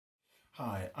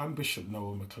Hi, I'm Bishop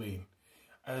Noel McLean.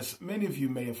 As many of you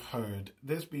may have heard,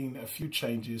 there's been a few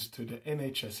changes to the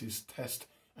NHS's Test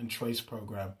and Trace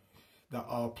program that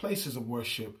our places of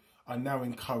worship are now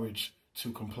encouraged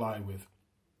to comply with.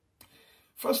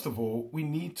 First of all, we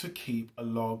need to keep a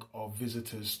log of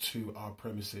visitors to our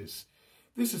premises.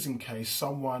 This is in case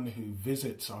someone who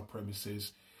visits our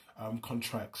premises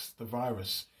contracts the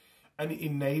virus, and it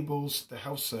enables the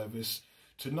health service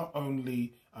to not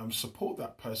only support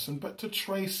that person, but to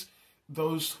trace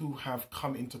those who have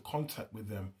come into contact with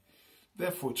them.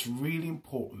 Therefore, it's really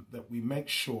important that we make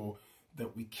sure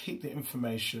that we keep the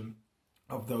information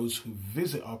of those who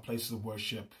visit our places of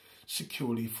worship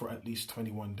securely for at least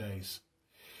 21 days.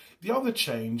 The other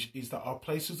change is that our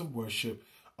places of worship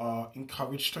are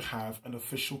encouraged to have an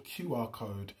official QR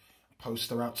code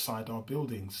poster outside our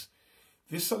buildings.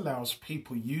 This allows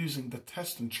people using the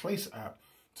Test and Trace app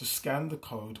to scan the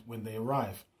code when they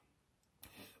arrive.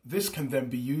 This can then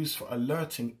be used for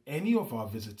alerting any of our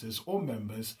visitors or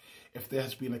members if there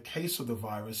has been a case of the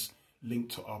virus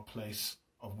linked to our place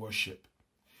of worship.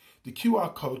 The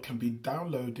QR code can be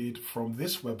downloaded from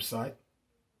this website,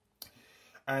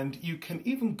 and you can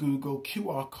even Google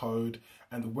QR code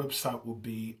and the website will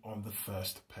be on the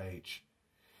first page.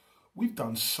 We've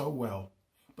done so well,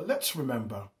 but let's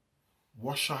remember,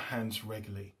 wash our hands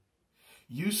regularly.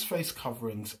 Use face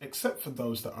coverings except for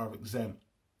those that are exempt.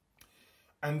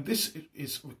 And this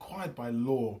is required by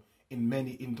law in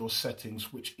many indoor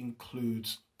settings, which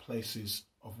includes places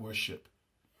of worship.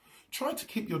 Try to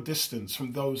keep your distance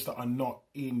from those that are not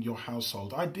in your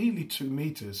household, ideally 2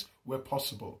 meters where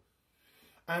possible.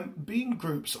 And be in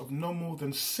groups of no more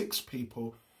than 6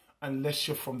 people unless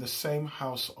you're from the same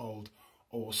household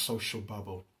or social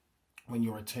bubble when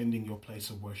you're attending your place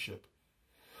of worship.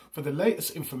 For the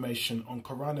latest information on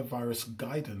coronavirus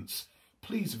guidance,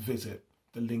 please visit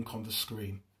the link on the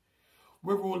screen.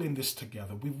 We're all in this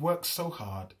together. We've worked so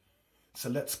hard, so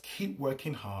let's keep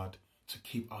working hard to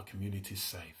keep our communities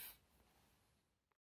safe.